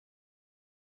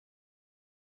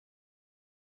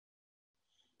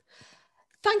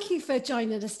Thank you for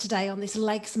joining us today on this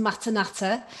Legs Matter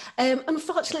Natter.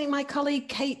 Unfortunately, my colleague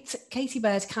Katie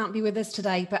Bird can't be with us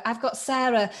today, but I've got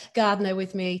Sarah Gardner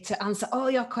with me to answer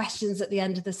all your questions at the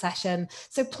end of the session.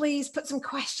 So please put some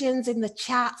questions in the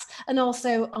chat and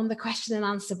also on the question and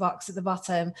answer box at the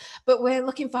bottom. But we're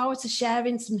looking forward to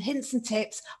sharing some hints and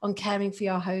tips on caring for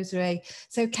your hosiery.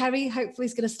 So Kerry hopefully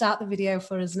is going to start the video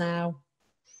for us now.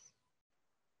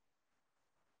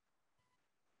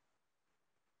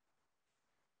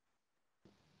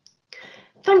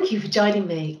 Thank you for joining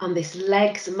me on this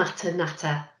Legs Matter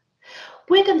Natter.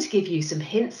 We're going to give you some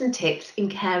hints and tips in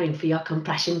caring for your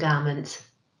compression garments.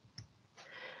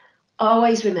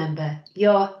 Always remember,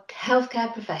 your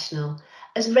healthcare professional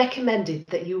has recommended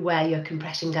that you wear your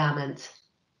compression garment.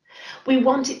 We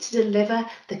want it to deliver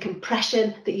the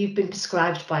compression that you've been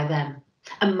prescribed by them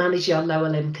and manage your lower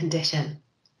limb condition.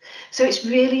 So it's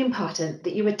really important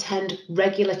that you attend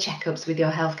regular checkups with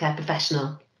your healthcare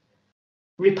professional.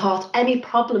 Report any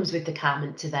problems with the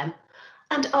garment to them,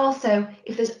 and also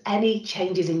if there's any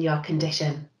changes in your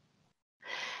condition.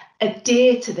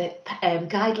 Adhere to the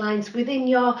guidelines within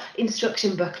your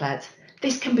instruction booklet.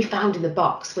 This can be found in the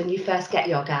box when you first get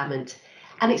your garment,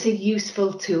 and it's a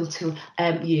useful tool to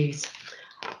use.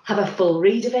 Have a full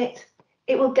read of it.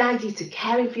 It will guide you to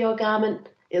caring for your garment.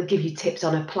 It'll give you tips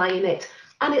on applying it,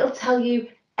 and it'll tell you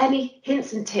any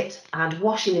hints and tips and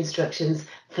washing instructions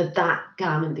for that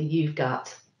garment that you've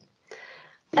got.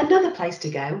 Another place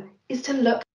to go is to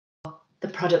look for the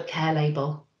product care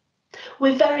label.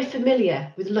 We're very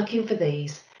familiar with looking for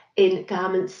these in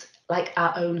garments like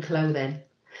our own clothing.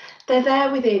 They're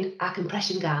there within our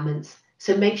compression garments,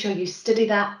 so make sure you study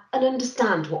that and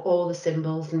understand what all the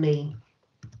symbols mean.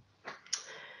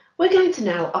 We're going to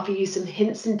now offer you some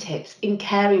hints and tips in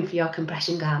caring for your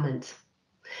compression garment.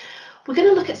 We're going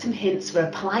to look at some hints for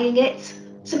applying it,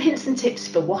 some hints and tips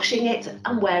for washing it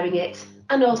and wearing it,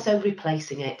 and also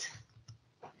replacing it.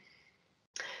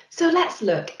 So let's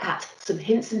look at some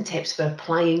hints and tips for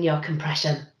applying your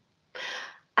compression.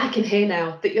 I can hear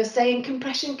now that you're saying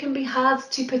compression can be hard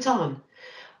to put on.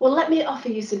 Well, let me offer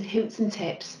you some hints and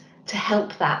tips to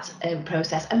help that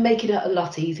process and making it a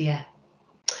lot easier.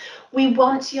 We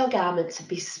want your garment to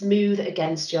be smooth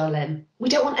against your limb. We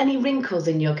don't want any wrinkles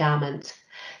in your garment.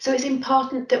 So it's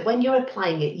important that when you're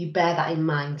applying it, you bear that in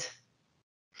mind.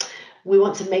 We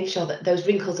want to make sure that those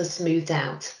wrinkles are smoothed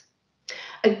out.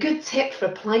 A good tip for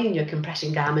applying your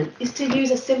compression garment is to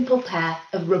use a simple pair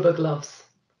of rubber gloves.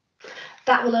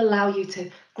 That will allow you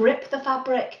to grip the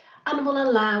fabric and will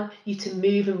allow you to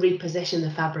move and reposition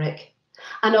the fabric,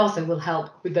 and also will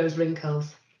help with those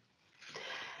wrinkles.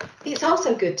 It's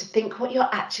also good to think what you're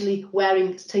actually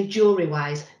wearing, say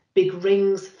jewellery-wise. Big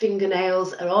rings,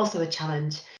 fingernails are also a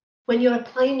challenge. When you're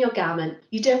applying your garment,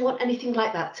 you don't want anything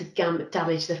like that to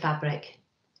damage the fabric.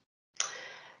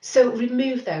 So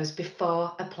remove those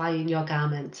before applying your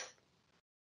garment.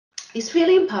 It's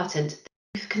really important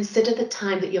that you consider the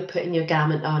time that you're putting your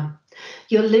garment on.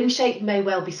 Your limb shape may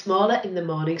well be smaller in the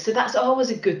morning, so that's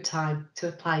always a good time to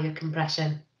apply your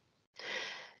compression.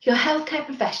 Your healthcare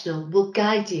professional will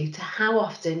guide you to how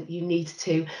often you need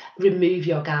to remove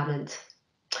your garment.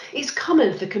 It's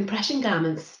common for compression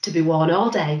garments to be worn all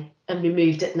day and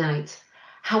removed at night.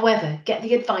 However, get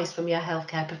the advice from your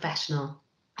healthcare professional.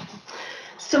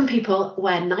 Some people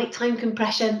wear nighttime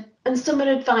compression and some are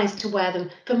advised to wear them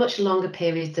for much longer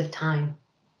periods of time.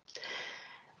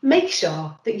 Make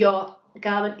sure that your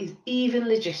garment is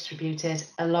evenly distributed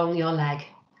along your leg,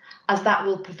 as that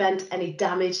will prevent any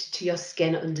damage to your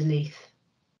skin underneath.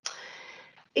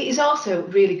 It is also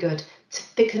really good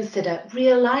to consider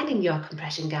realigning your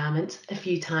compression garment a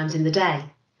few times in the day.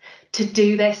 To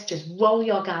do this, just roll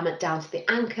your garment down to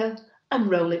the ankle and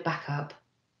roll it back up.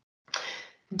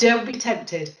 Don't be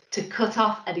tempted to cut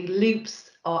off any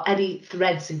loops or any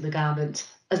threads in the garment,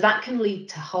 as that can lead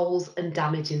to holes and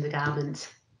damage in the garment.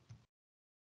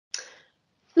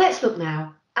 Let's look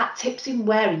now at tips in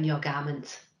wearing your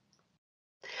garment.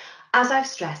 As I've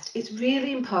stressed, it's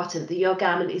really important that your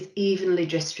garment is evenly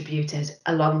distributed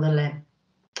along the limb.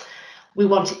 We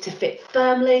want it to fit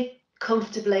firmly,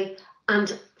 comfortably,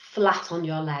 and flat on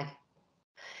your leg.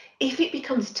 If it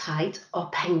becomes tight or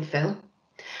painful,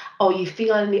 or you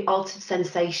feel any altered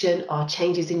sensation or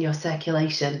changes in your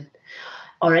circulation,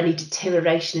 or any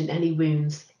deterioration in any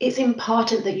wounds, it's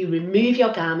important that you remove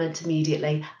your garment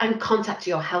immediately and contact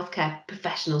your healthcare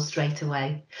professional straight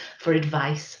away for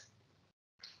advice.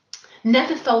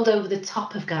 Never fold over the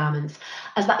top of garments,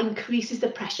 as that increases the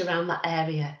pressure around that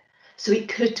area, so it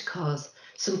could cause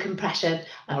some compression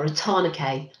or a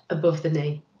tourniquet above the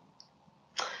knee.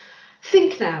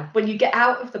 Think now, when you get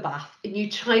out of the bath and you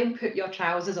try and put your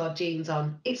trousers or jeans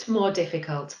on, it's more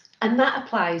difficult, and that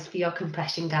applies for your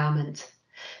compression garment.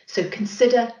 So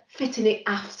consider fitting it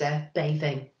after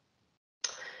bathing.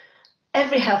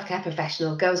 Every healthcare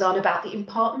professional goes on about the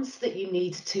importance that you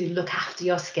need to look after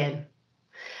your skin.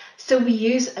 So we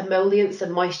use emollients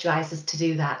and moisturisers to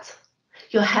do that.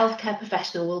 Your healthcare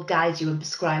professional will guide you and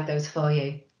prescribe those for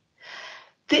you.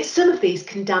 Some of these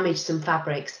can damage some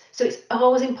fabrics, so it's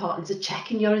always important to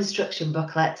check in your instruction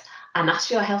booklet and ask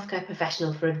your healthcare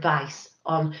professional for advice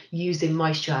on using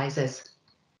moisturisers.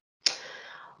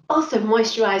 Also,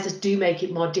 moisturisers do make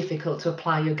it more difficult to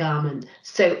apply your garment,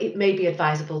 so it may be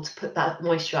advisable to put that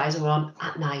moisturiser on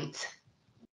at night.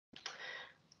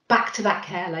 Back to that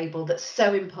care label that's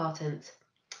so important.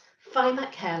 Find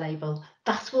that care label.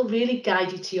 That will really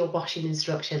guide you to your washing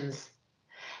instructions.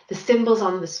 The symbols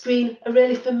on the screen are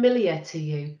really familiar to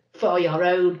you for your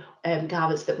own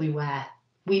garments that we wear.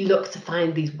 We look to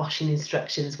find these washing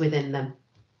instructions within them.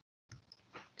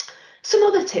 Some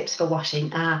other tips for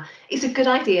washing are, it's a good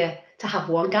idea to have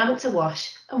one garment to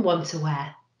wash and one to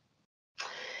wear.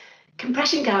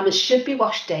 Compression garments should be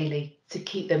washed daily to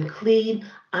keep them clean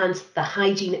and the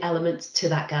hygiene elements to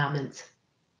that garment.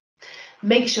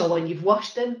 Make sure when you've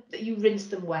washed them that you rinse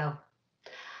them well.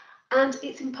 And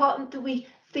it's important that we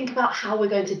think about how we're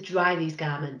going to dry these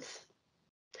garments.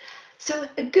 So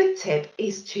a good tip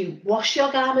is to wash your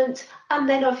garment and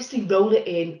then obviously roll it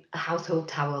in a household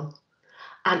towel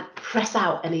and press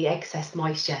out any excess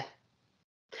moisture.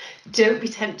 Don't be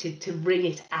tempted to wring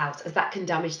it out, as that can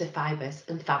damage the fibres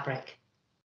and fabric.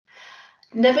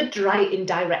 Never dry it in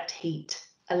direct heat.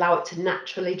 Allow it to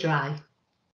naturally dry.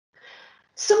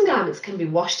 Some garments can be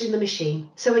washed in the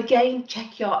machine, so again,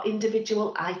 check your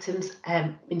individual items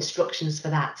instructions for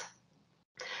that.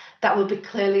 That will be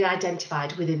clearly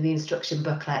identified within the instruction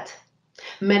booklet.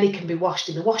 Many can be washed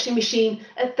in the washing machine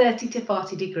at 30 to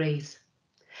 40 degrees.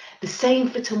 The same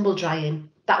for tumble drying.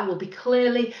 That will be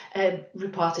clearly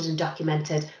reported and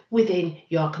documented within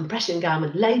your compression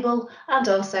garment label and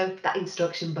also that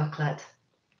instruction booklet.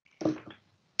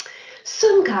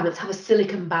 Some garments have a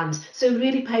silicone band, so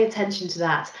really pay attention to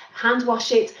that. Hand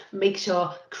wash it, make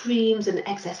sure creams and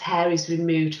excess hair is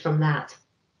removed from that.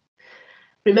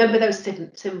 Remember those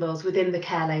symbols within the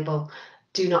care label.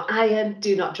 Do not iron,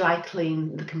 do not dry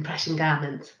clean the compression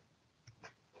garment.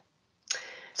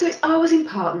 So it's always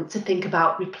important to think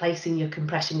about replacing your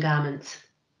compression garments.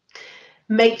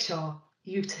 Make sure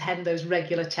you attend those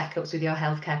regular checkups with your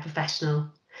healthcare professional.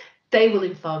 They will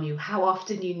inform you how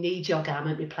often you need your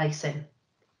garment replacing.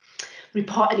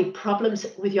 Report any problems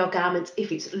with your garment.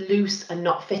 If it's loose and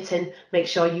not fitting, make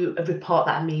sure you report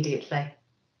that immediately.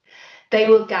 They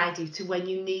will guide you to when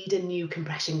you need a new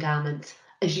compression garment,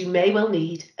 as you may well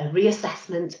need a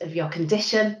reassessment of your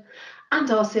condition,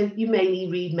 and also you may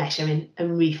need remeasuring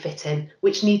and refitting,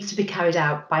 which needs to be carried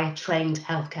out by a trained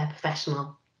healthcare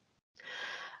professional.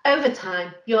 Over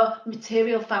time, your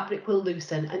material fabric will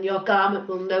loosen and your garment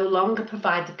will no longer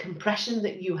provide the compression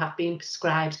that you have been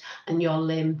prescribed and your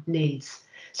limb needs.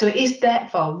 So it is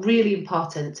therefore really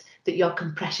important that your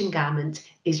compression garment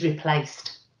is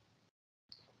replaced.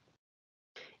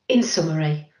 In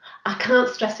summary, I can't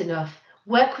stress enough,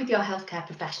 work with your healthcare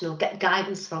professional, get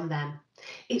guidance from them.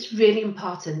 It's really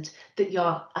important that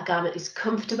your garment is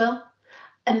comfortable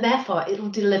and therefore it will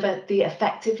deliver the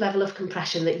effective level of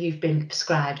compression that you've been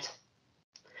prescribed.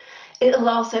 It'll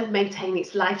also maintain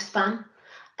its lifespan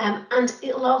and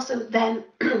it'll also then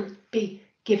be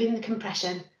giving the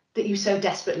compression that you so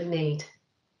desperately need.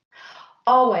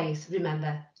 Always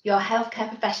remember, your healthcare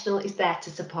professional is there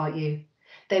to support you.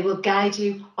 They will guide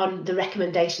you on the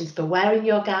recommendations for wearing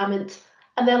your garment,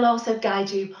 and they'll also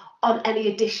guide you on any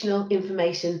additional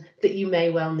information that you may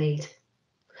well need.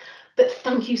 But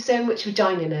thank you so much for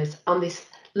joining us on this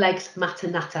Legs Matter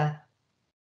Natter.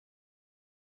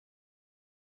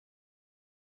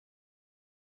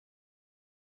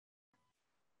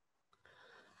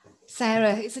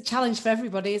 Sarah, it's a challenge for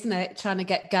everybody, isn't it? Trying to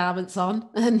get garments on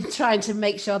and trying to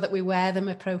make sure that we wear them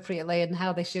appropriately and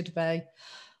how they should be.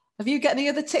 Have you got any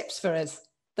other tips for us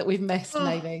that we've missed,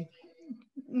 maybe?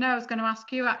 No, I was going to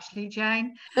ask you actually,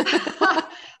 Jane.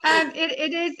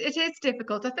 It is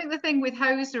difficult. I think the thing with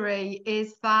hosiery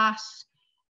is that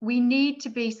we need to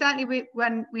be, certainly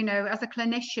when, you know, as a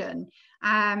clinician,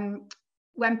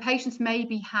 when patients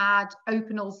maybe had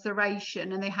open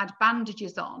ulceration and they had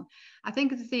bandages on, I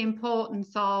think it's the importance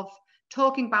of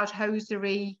talking about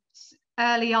hosiery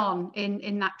early on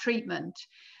in that treatment,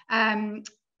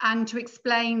 and to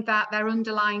explain that their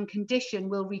underlying condition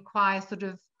will require sort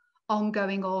of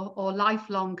ongoing or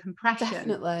lifelong compression.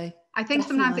 Definitely. I think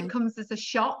Definitely. sometimes it comes as a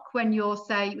shock when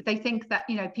they think that,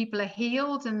 you know, people are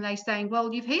healed and they're saying,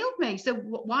 well, you've healed me, so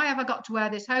why have I got to wear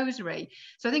this hosiery?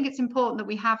 So I think it's important that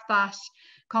we have that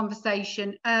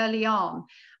conversation early on.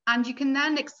 And you can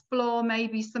then explore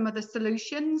maybe some of the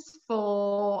solutions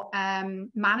for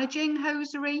managing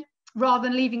hosiery rather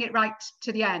than leaving it right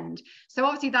to the end. So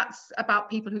obviously that's about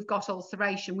people who've got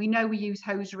ulceration. We know we use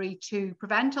hosiery to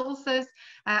prevent ulcers,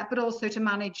 but also to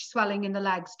manage swelling in the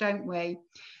legs, don't we?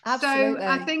 Absolutely. So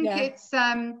I think yeah. it's,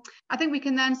 I think we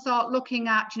can then start looking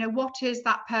at, you know, what is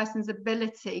that person's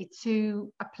ability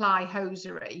to apply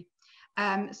hosiery?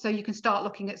 So you can start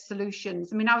looking at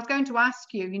solutions. I mean, I was going to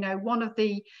ask you, you know, one of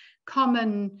the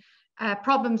common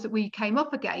problems that we came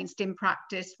up against in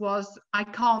practice was I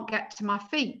can't get to my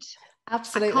feet.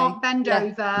 Absolutely. I can't bend yeah.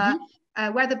 over,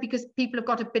 Mm-hmm. Whether because people have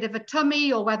got a bit of a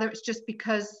tummy or whether it's just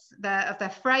because of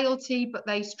their frailty, but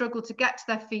they struggle to get to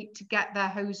their feet to get their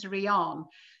hosiery on.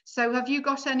 So have you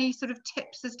got any sort of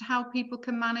tips as to how people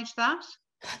can manage that?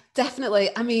 Definitely.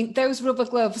 I mean, those rubber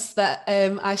gloves that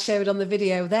I showed on the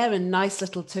video, they're a nice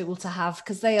little tool to have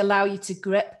because they allow you to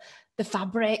grip the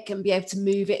fabric and be able to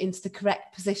move it into the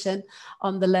correct position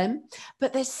on the limb.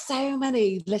 But there's so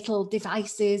many little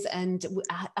devices, and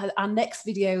our next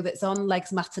video that's on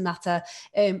Legs Matter Natter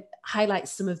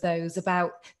highlights some of those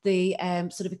about the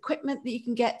sort of equipment that you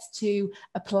can get to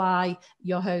apply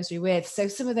your hosiery with. So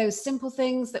some of those simple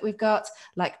things that we've got,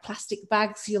 like plastic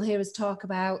bags you'll hear us talk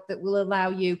about, that will allow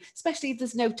you, especially if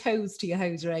there's no toes to your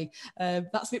hosiery,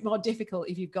 that's a bit more difficult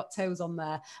if you've got toes on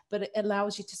there, but it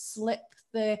allows you to slip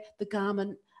the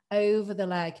garment over the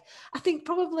leg. I think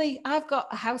probably I've got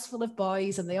a house full of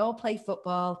boys and they all play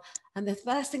football, and the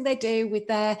first thing they do with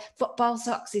their football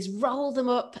socks is roll them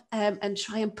up and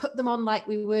try and put them on like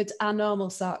we would our normal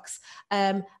socks.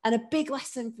 And a big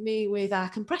lesson for me with our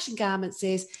compression garments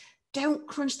is don't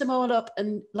crunch them all up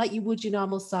and like you would your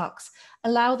normal socks.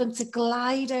 Allow them to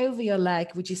glide over your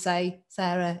leg, would you say,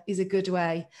 Sarah, is a good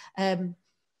way.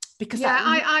 Because yeah,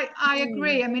 I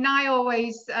agree. I mean, I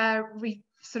always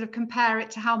sort of compare it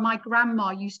to how my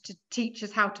grandma used to teach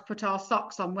us how to put our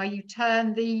socks on, where you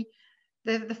turn the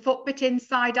foot bit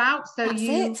inside out, so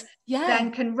you then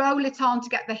can roll it on to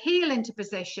get the heel into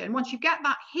position. Once you get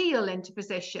that heel into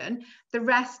position, the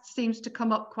rest seems to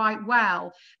come up quite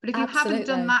well. But if you haven't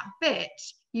done that bit,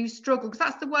 you struggle, because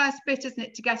that's the worst bit, isn't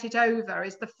it, to get it over,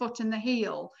 is the foot and the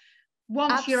heel.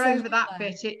 Once you're over that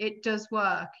bit, it does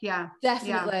work. Yeah,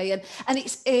 definitely. Yeah. And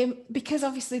it's because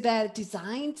obviously they're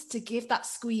designed to give that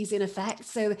squeeze in effect,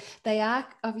 so they are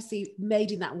obviously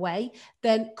made in that way.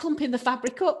 Then clumping the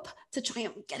fabric up to try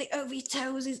and get it over your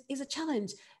toes is a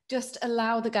challenge. Just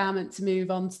allow the garment to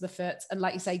move onto the foot, and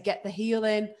like you say, get the heel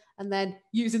in, and then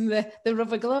using the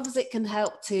rubber gloves, it can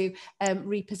help to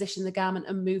reposition the garment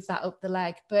and move that up the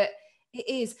leg. But it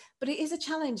is a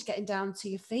challenge getting down to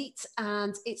your feet,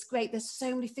 and it's great. There's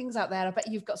so many things out there. I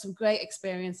bet you've got some great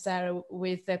experience, Sarah,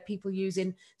 with people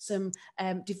using some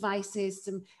devices,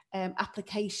 some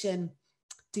application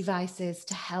devices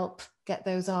to help get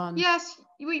those on. Yes,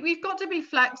 we've got to be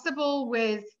flexible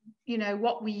with, you know,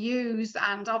 what we use,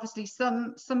 and obviously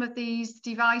some of these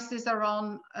devices are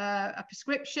on a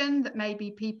prescription that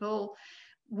maybe people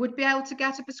would be able to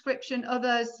get a prescription.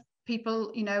 Others,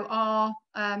 people, you know, are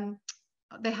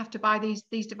they have to buy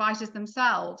these devices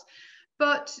themselves.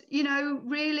 But, you know,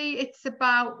 really it's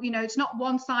about, you know, it's not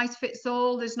one size fits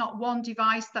all. There's not one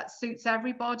device that suits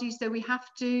everybody. So we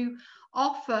have to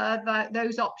offer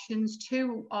those options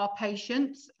to our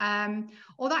patients,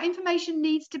 or that information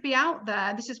needs to be out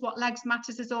there. This is what Legs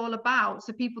Matters is all about,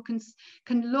 so people can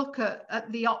look at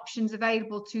the options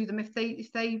available to them if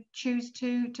they choose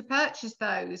to purchase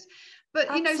those. But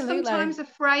Absolutely. You know, sometimes a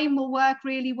frame will work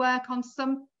well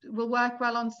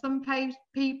on some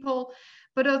people,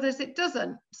 but others it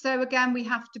doesn't. So again, we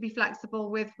have to be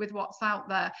flexible with what's out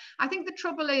there. I think the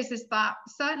trouble is that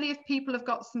certainly if people have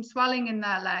got some swelling in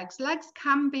their legs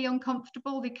can be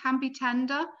uncomfortable, they can be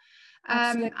tender,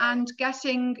 and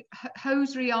getting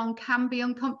hosiery on can be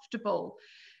uncomfortable.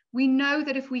 We know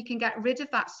that if we can get rid of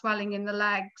that swelling in the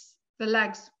legs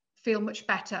feel much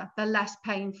better, they're less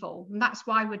painful, and that's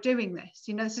why we're doing this.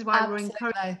 You know, this is why we're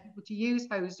encouraging people to use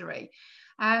hosiery.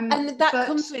 And that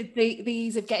comes with the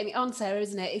ease of getting it on, Sarah,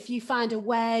 isn't it? If you find a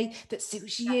way that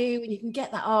suits you and you can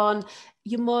get that on,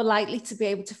 you're more likely to be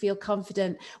able to feel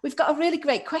confident. We've got a really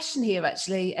great question here,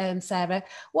 actually, Sarah.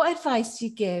 What advice do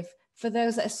you give for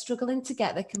those that are struggling to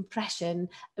get their compression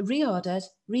reordered,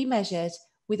 remeasured,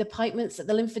 with appointments at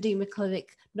the lymphedema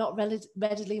clinic not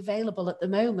readily available at the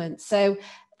moment? So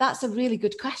that's a really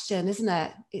good question, isn't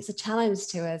it? It's a challenge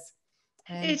to us.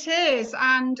 It is,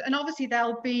 and obviously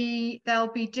there'll be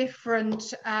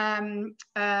different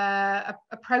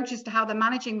approaches to how they're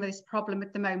managing this problem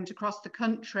at the moment across the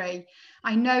country.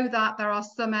 I know that there are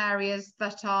some areas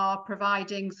that are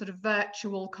providing sort of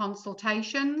virtual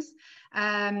consultations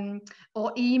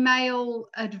or email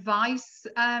advice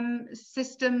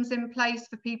systems in place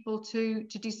for people to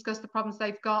discuss the problems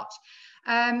they've got.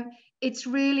 It's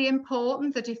really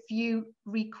important that if you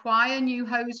require new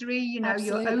hosiery, you know,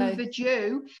 Absolutely. You're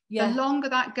overdue, the longer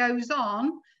that goes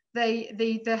on,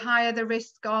 the higher the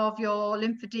risk of your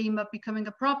lymphedema becoming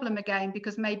a problem again,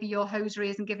 because maybe your hosiery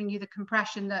isn't giving you the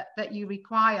compression that you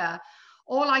require.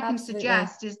 All I can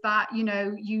suggest is that, you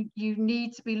know, you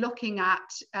need to be looking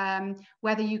at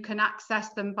whether you can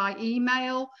access them by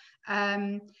email.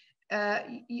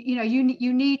 You know,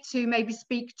 you need to maybe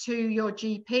speak to your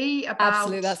GP about.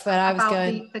 Absolutely, that's where I was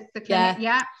going. The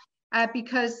clinic,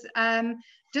 because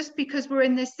just because we're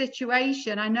in this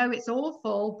situation, I know it's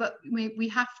awful, but we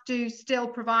have to still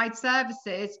provide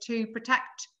services to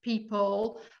protect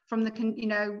people from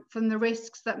the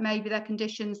risks that maybe their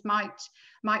conditions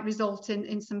might result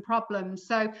in some problems.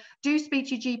 So do speak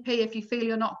to your GP if you feel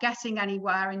you're not getting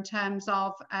anywhere in terms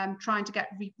of trying to get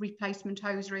replacement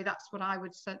hosiery. That's what I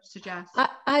would suggest.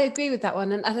 I agree with that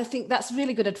one, and I think that's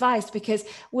really good advice, because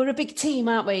we're a big team,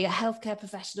 aren't we? Healthcare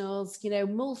professionals, you know,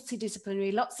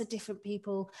 multidisciplinary, lots of different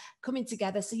people coming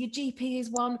together. So your GP is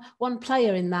one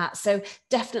player in that. So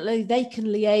definitely they can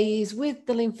liaise with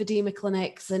the lymphedema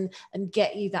clinics and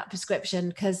get you that prescription,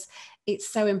 because it's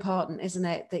so important, isn't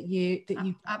it, that you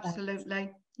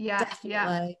absolutely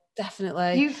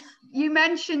definitely. You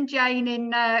mentioned, Jane,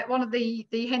 in one of the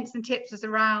hints and tips was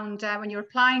around when you're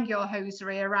applying your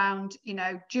hosiery, around, you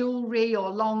know, jewelry or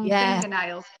long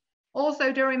fingernails.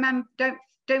 Also,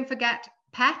 don't forget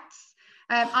pets.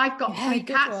 I've got 3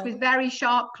 cats with very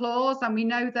sharp claws, and we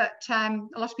know that a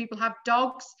lot of people have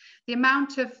dogs. The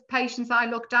amount of patients I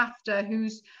looked after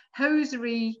whose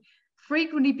hosiery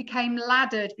frequently became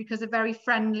laddered because of very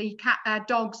friendly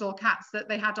dogs or cats that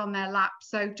they had on their lap.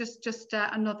 So just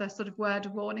another sort of word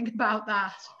of warning about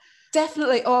that.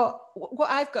 Definitely. Or what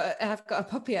I've got a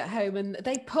puppy at home, and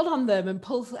they pull on them and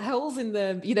pull holes in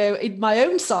them, you know, in my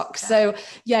own socks. So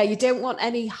you don't want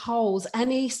any holes,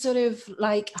 any sort of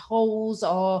like holes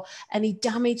or any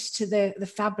damage to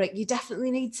the fabric. You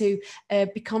definitely need to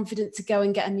be confident to go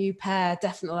and get a new pair.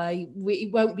 Definitely. We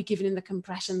won't be giving in the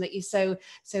compression that you so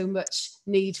much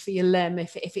need for your limb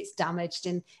if it's damaged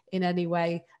in any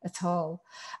way at all.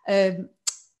 Have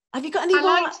you got any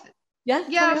more?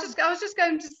 I was just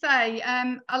going to say,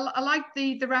 I like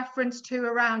the reference to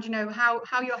around, you know, how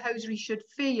your hosiery should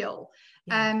feel.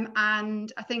 And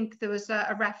I think there was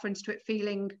a reference to it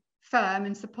feeling firm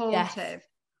and supportive. Yes.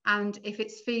 And if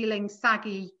it's feeling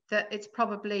saggy, that it's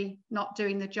probably not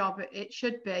doing the job it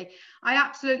should be. I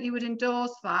absolutely would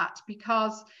endorse that,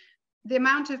 because the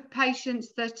amount of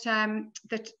patients that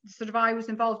sort of I was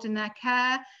involved in their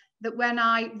care, that when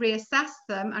I reassessed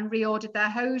them and reordered their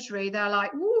hosiery, they're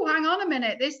like, "Ooh, hang on a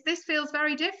minute, this feels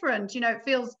very different. You know, it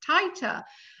feels tighter."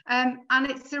 And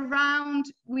it's around,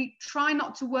 we try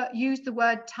not to use the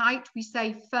word tight, we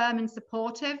say firm and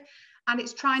supportive. And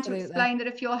it's trying to explain that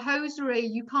if your hosiery,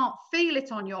 you can't feel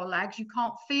it on your legs, you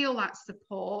can't feel that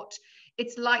support,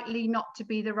 it's likely not to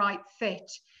be the right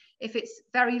fit. If it's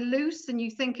very loose and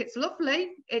you think it's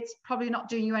lovely, it's probably not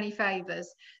doing you any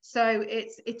favors. So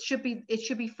it should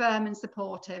be firm and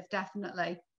supportive,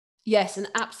 definitely. Yes, and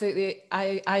absolutely,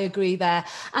 I agree there.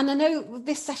 And I know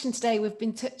this session today, we've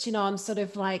been touching on sort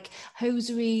of like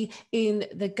hosiery in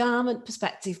the garment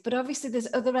perspective, but obviously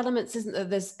there's other elements, isn't there?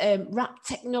 There's wrap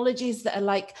technologies that are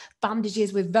like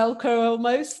bandages with Velcro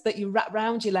almost, that you wrap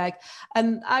around your leg.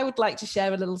 And I would like to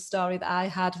share a little story that I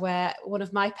had where one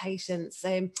of my patients,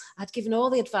 I'd given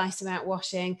all the advice about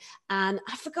washing, and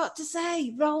I forgot to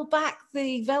say, roll back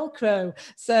the Velcro.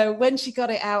 So when she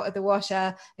got it out of the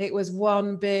washer, it was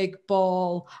one big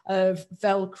ball of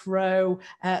Velcro,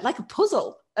 like a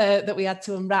puzzle that we had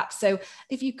to unwrap. So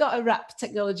if you've got a wrap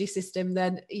technology system,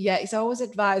 then it's always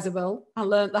advisable, I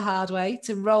learned the hard way,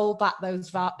 to roll back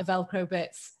those Velcro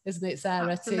bits, isn't it,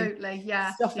 Sarah? Absolutely,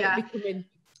 to stop it becoming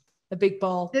a big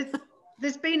ball.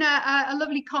 There's been a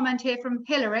lovely comment here from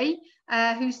Hilary,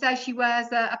 who says she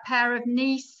wears a pair of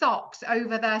knee socks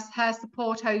over her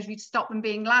support hosiery to stop them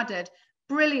being laddered.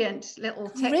 Brilliant little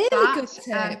tip. Really good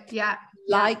tip. Yeah.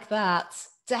 Like that,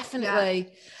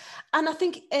 definitely. And I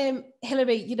think,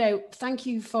 Hilary, you know, thank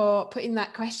you for putting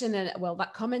that question and, well,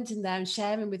 that comment in there and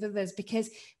sharing with others, because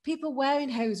people wearing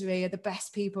hosiery are the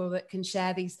best people that can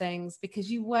share these things,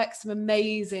 because you work some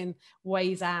amazing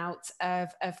ways out of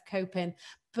coping.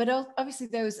 But obviously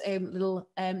those little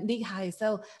knee highs,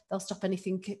 they'll stop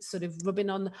anything sort of rubbing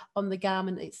on the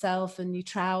garment itself and your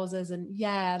trousers. And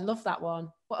yeah, I love that one.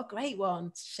 What a great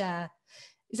one to share.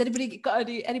 Has anybody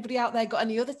out there got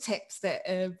any other tips that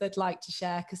they'd like to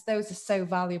share? Because those are so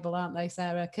valuable, aren't they,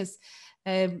 Sarah? Because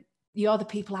you're the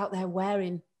people out there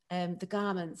wearing the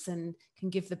garments and can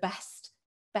give the best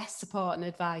support and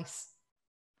advice.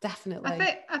 Definitely.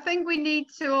 I think we need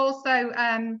to also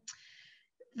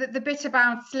the bit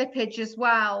about slippage as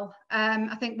well.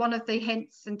 I think one of the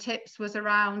hints and tips was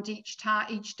around each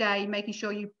day making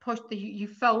sure you you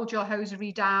fold your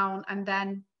hosiery down and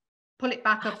then pull it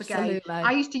back up again.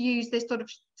 I used to use this sort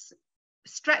of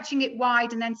stretching it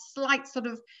wide and then slight sort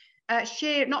of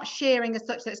not shearing as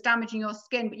such that it's damaging your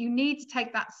skin, but you need to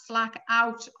take that slack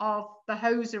out of the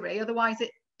hosiery, otherwise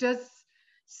it does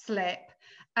slip.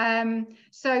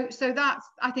 So that's,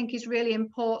 I think, is really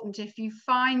important. If you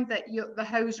find that the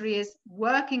hosiery is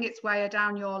working its way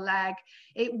down your leg,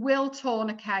 it will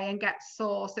tourniquet and get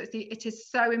sore. So it is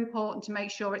so important to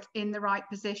make sure it's in the right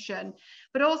position.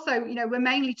 But also, you know, we're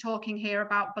mainly talking here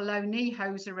about below knee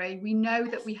hosiery. We know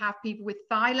that we have people with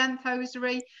thigh length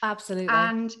hosiery. Absolutely.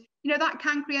 And you know, that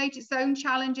can create its own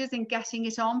challenges in getting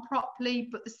it on properly,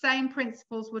 but the same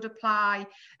principles would apply,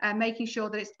 making sure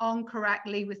that it's on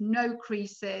correctly with no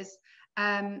creases,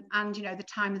 and you know, the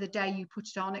time of the day you put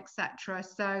it on, etc.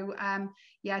 So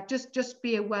yeah, just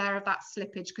be aware of that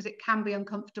slippage, because it can be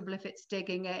uncomfortable if it's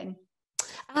digging in.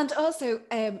 And also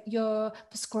your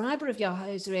prescriber of your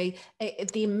hosiery,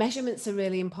 the measurements are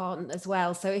really important as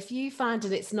well. So if you find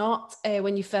that it's not,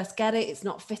 when you first get it, it's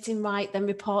not fitting right, then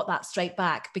report that straight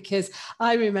back. Because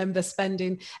I remember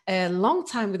spending a long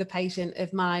time with a patient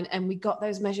of mine and we got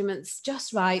those measurements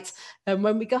just right. And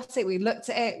when we got it, we looked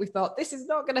at it, we thought this is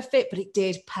not going to fit, but it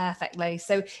did perfectly.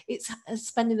 So it's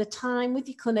spending the time with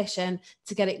your clinician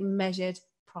to get it measured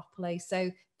properly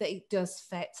so that it does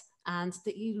fit, and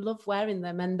that you love wearing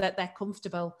them and that they're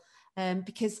comfortable,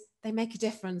 because they make a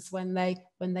difference when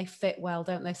they fit well,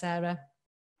 don't they, Sarah?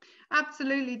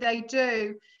 Absolutely, they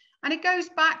do. And it goes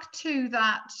back to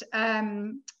that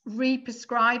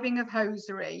re-prescribing of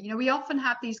hosiery. You know, we often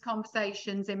have these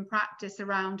conversations in practice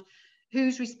around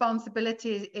whose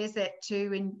responsibility is it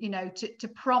to, you know, to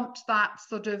prompt that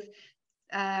sort of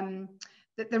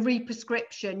the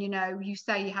re-prescription. You know, you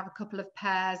say you have a couple of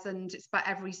pairs and it's about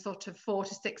every sort of 4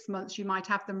 to 6 months you might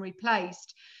have them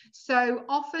replaced. So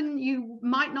often you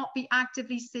might not be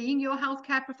actively seeing your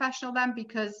healthcare professional then,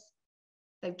 because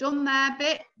they've done their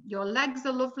bit, your legs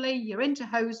are lovely, you're into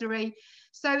hosiery.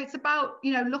 So it's about,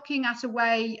 you know, looking at a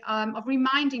way of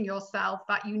reminding yourself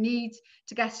that you need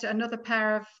to get another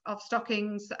pair of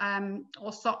stockings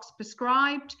or socks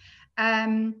prescribed.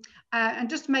 And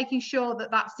just making sure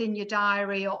that that's in your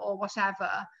diary or whatever,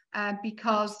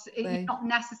 because it's not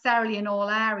necessarily in all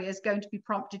areas going to be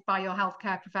prompted by your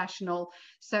healthcare professional.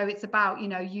 So it's about, you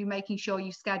know, you making sure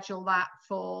you schedule that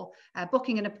for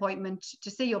booking an appointment to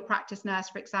see your practice nurse,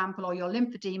 for example, or your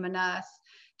lymphedema nurse,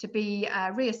 to be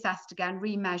reassessed again,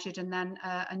 remeasured, and then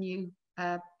a new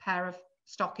pair of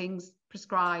stockings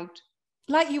prescribed.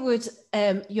 Like you would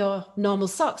your normal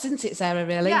socks, isn't it, Sarah?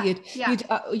 Really, yeah.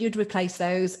 You'd replace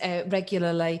those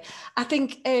regularly. I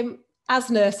think as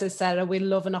nurses, Sarah, we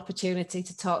love an opportunity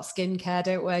to talk skincare,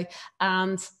 don't we?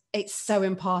 And it's so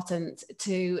important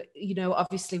to, you know,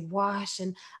 obviously wash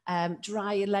and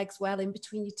dry your legs well in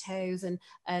between your toes,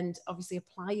 and obviously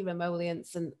apply your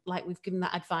emollients. And like we've given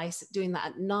that advice, doing that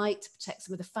at night to protect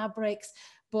some of the fabrics.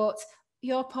 But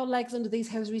your poor legs under these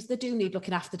hosieries, they do need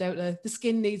looking after, don't they? The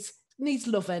skin needs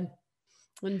loving.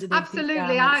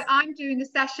 Absolutely. I'm doing a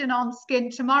session on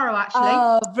skin tomorrow, actually.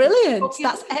 Oh, brilliant.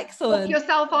 That's excellent. Book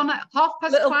yourself on at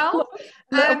 12:30.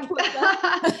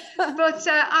 But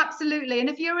absolutely. And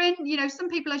if you're in, you know, some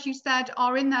people, as you said,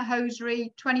 are in their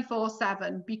hosiery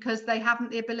 24/7 because they haven't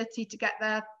the ability to get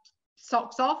their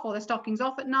socks off or their stockings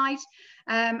off at night.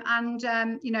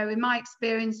 You know, in my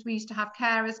experience, we used to have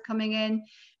carers coming in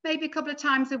maybe a couple of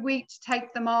times a week to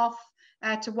take them off,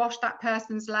 to wash that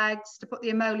person's legs, to put the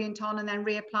emollient on and then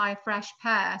reapply a fresh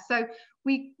pair. So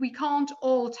we can't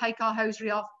all take our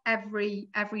hosiery off every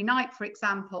night, for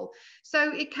example.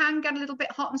 So it can get a little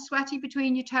bit hot and sweaty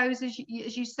between your toes, as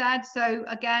you said. So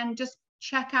again, just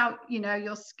check out, you know,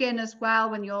 your skin as well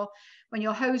when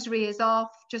your hosiery is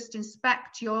off. Just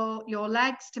inspect your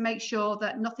legs to make sure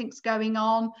that nothing's going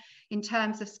on in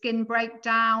terms of skin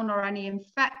breakdown or any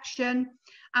infection.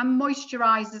 And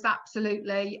moisturisers,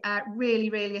 absolutely, really,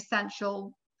 really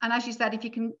essential. And as you said, if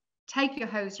you can take your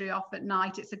hosiery off at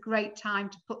night, it's a great time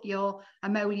to put your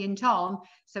emollient on,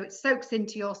 so it soaks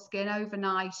into your skin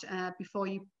overnight before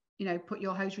you put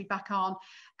your hosiery back on.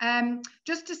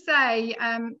 Just to say,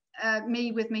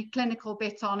 me with my clinical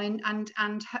bit on,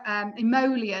 and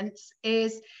emollients,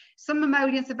 is some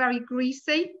emollients are very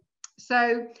greasy.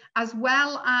 So as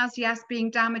well as, yes,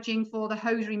 being damaging for the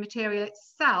hosiery material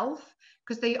itself,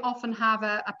 because they often have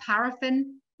a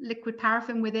paraffin, liquid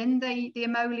paraffin within the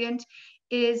emollient,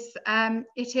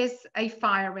 it is a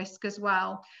fire risk as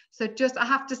well. So just, I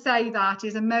have to say that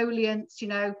is emollients,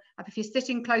 if you're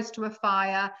sitting close to a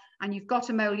fire and you've got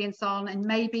emollients on, and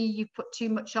maybe you've put too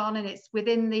much on and it's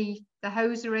within the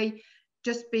hosiery,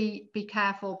 just be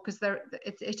careful, because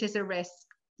it is a risk.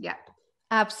 Yeah.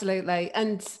 Absolutely.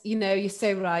 And, you're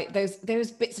so right.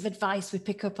 Those bits of advice we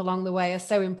pick up along the way are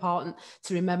so important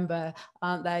to remember,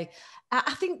 aren't they?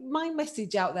 I think my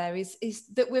message out there is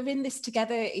that we're in this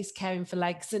together, is Caring for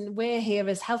Legs, and we're here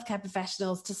as healthcare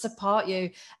professionals to support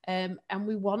you. And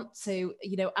we want to,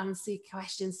 answer your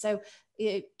questions. So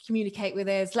communicate with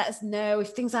us, let us know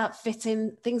if things aren't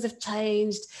fitting, things have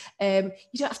changed. You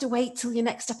don't have to wait till your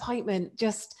next appointment.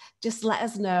 Just let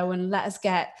us know, and let us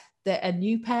get a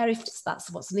new pair if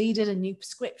that's what's needed, a new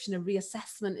prescription, a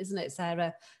reassessment, isn't it,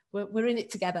 Sarah? We're in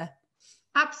it together.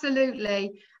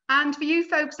 Absolutely. And for you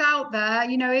folks out there,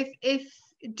 if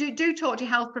do talk to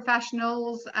your health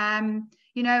professionals, and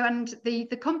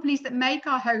the companies that make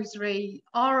our hosiery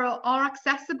are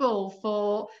accessible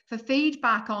for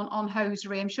feedback on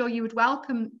hosiery. I'm sure you would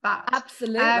welcome that.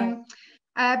 Absolutely.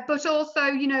 But also,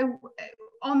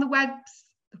 on the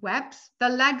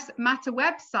Legs Matter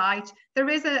website, there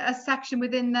is a section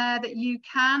within there that you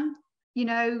can,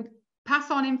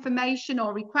 pass on information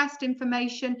or request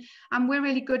information, and we're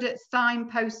really good at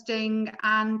signposting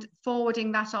and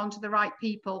forwarding that on to the right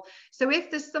people. So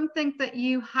if there's something that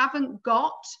you haven't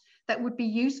got that would be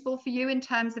useful for you in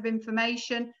terms of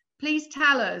information, please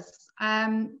tell us.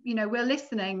 We're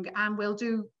listening, and we'll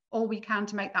do all we can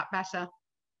to make that better.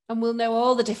 And we'll know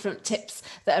all the different tips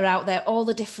that are out there, all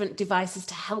the different devices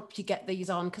to help you get these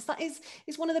on, because that is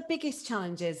one of the biggest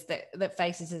challenges that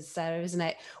faces us, Sarah, isn't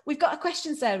it? We've got a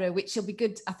question, Sarah, which will be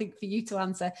good, I think, for you to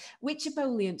answer. Which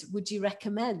emollient would you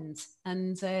recommend?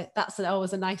 And that's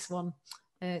always a nice one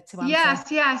to answer.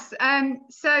 Yes.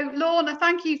 So, Lorna,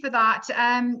 thank you for that.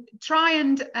 Try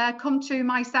and come to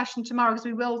my session tomorrow, because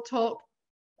we will talk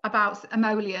about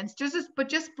emollients. But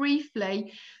just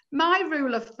briefly, my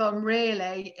rule of thumb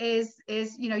really is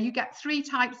you get 3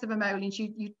 types of emollients.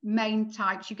 You main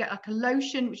types. You get like a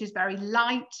lotion, which is very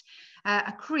light,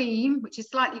 a cream, which is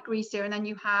slightly greasier, and then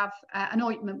you have an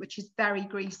ointment, which is very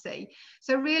greasy.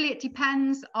 So really, it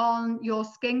depends on your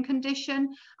skin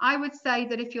condition. I would say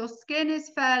that if your skin is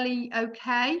fairly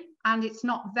okay and it's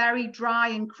not very dry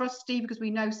and crusty, because we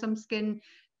know some skin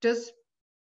does,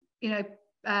 you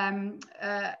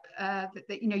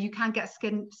can get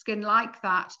skin like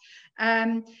that.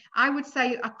 I would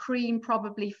say a cream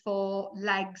probably for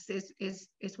legs is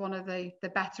one of the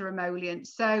better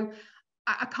emollients. So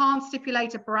I can't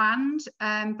stipulate a brand,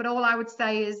 but all I would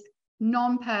say is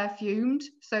non-perfumed,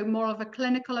 so more of a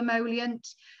clinical emollient.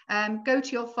 Go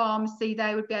to your pharmacy,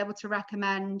 they would be able to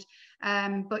recommend,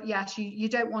 but yes, you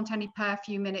don't want any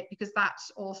perfume in it, because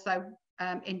that's also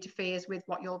interferes with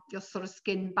what your sort of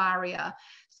skin barrier.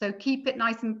 So keep it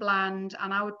nice and bland,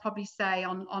 and I would probably say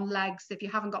on legs, if you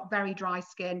haven't got very dry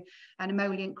skin, an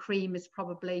emollient cream is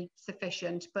probably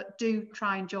sufficient. But do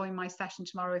try and join my session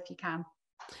tomorrow if you can.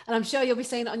 And I'm sure you'll be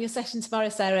saying it on your session tomorrow,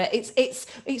 Sarah.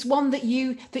 It's one that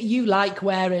you like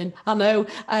wearing. I know,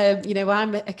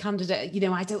 I'm a candidate.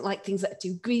 I don't like things that are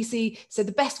too greasy. So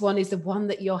the best one is the one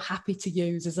that you're happy to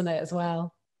use, isn't it, as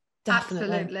well?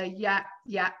 Definitely. Absolutely.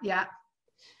 Yeah.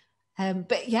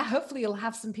 But yeah, hopefully you'll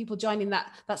have some people joining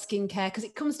that skincare, because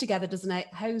it comes together, doesn't it?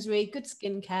 Hosiery, good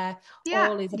skincare,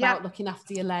 all is about looking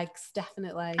after your legs,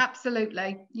 definitely.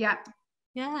 Absolutely, yeah.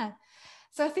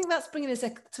 So I think that's bringing us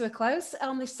to a close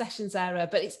on this session, Sarah,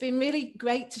 but it's been really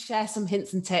great to share some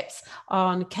hints and tips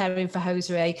on caring for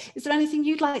hosiery. Is there anything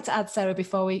you'd like to add, Sarah,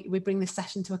 before we bring this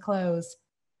session to a close?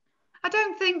 I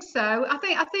don't think so. I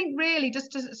think really,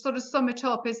 just to sort of sum it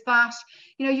up, is that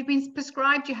you've been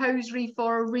prescribed your hosiery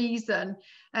for a reason,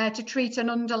 to treat an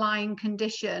underlying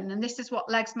condition, and this is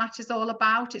what Legs Matter is all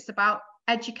about. It's about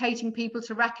educating people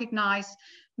to recognise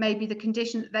maybe the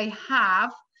condition that they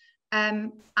have,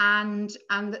 and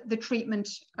the treatment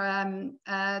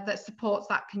that supports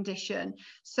that condition.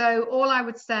 So all I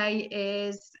would say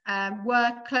is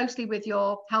work closely with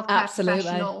your healthcare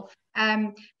professional.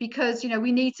 because, you know,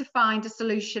 we need to find a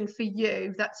solution for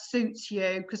you that suits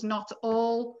you, because not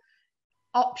all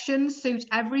options suit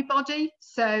everybody.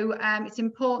 So it's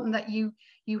important that you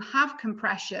have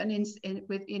compression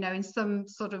in some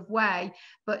sort of way,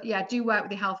 but yeah, do work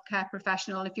with the healthcare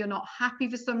professional. If you're not happy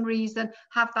for some reason,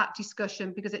 have that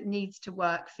discussion, because it needs to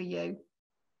work for you.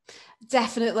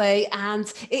 Definitely.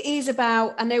 And it is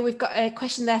about, I know we've got a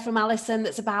question there from Alison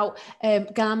that's about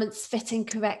garments fitting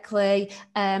correctly.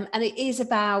 And it is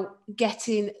about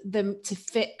getting them to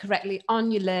fit correctly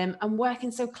on your limb and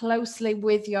working so closely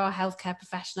with your healthcare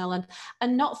professional,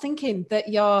 and not thinking that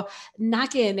you're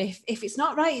nagging. If it's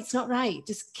not right, it's not right.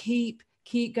 Just keep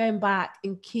going back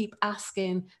and keep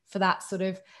asking for that sort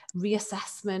of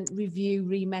reassessment, review,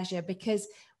 remeasure, because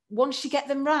once you get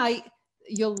them right,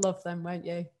 you'll love them, won't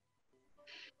you?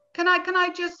 Can I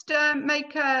just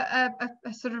make a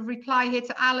sort of reply here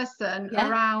to Alison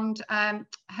around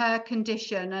her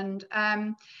condition?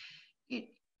 And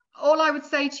all I would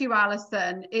say to you,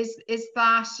 Alison, is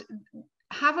that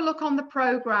have a look on the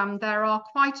programme. There are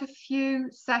quite a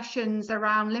few sessions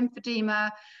around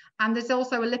lymphedema, and there's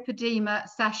also a lipedema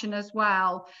session as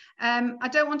well. I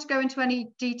don't want to go into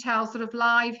any details sort of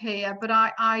live here, but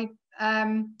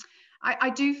I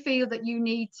do feel that you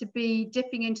need to be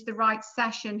dipping into the right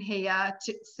session here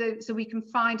so we can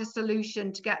find a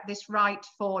solution to get this right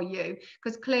for you,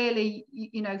 because clearly,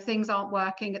 you know, things aren't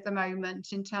working at the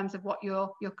moment in terms of what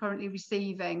you're currently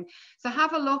receiving. So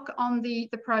have a look on the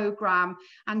programme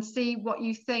and see what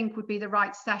you think would be the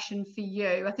right session for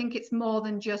you. I think it's more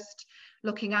than just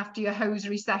looking after your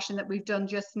hosiery session that we've done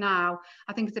just now.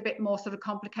 I think it's a bit more sort of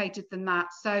complicated than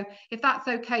that. So if that's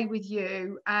okay with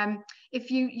you, if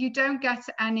you don't get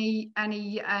any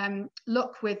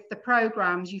luck with the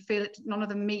programs, you feel none of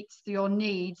them meets your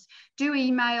needs, do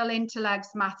email into Legs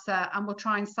Matter and we'll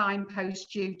try and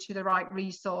signpost you to the right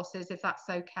resources, if that's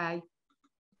okay.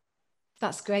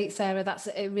 That's great, Sarah. That's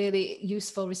a really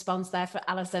useful response there for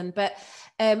Alison. But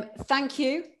thank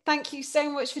you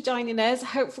so much for joining us.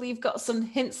 Hopefully you've got some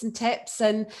hints and tips,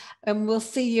 and we'll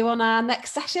see you on our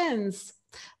next sessions.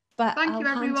 But thank you,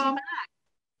 everyone.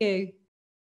 Thank you.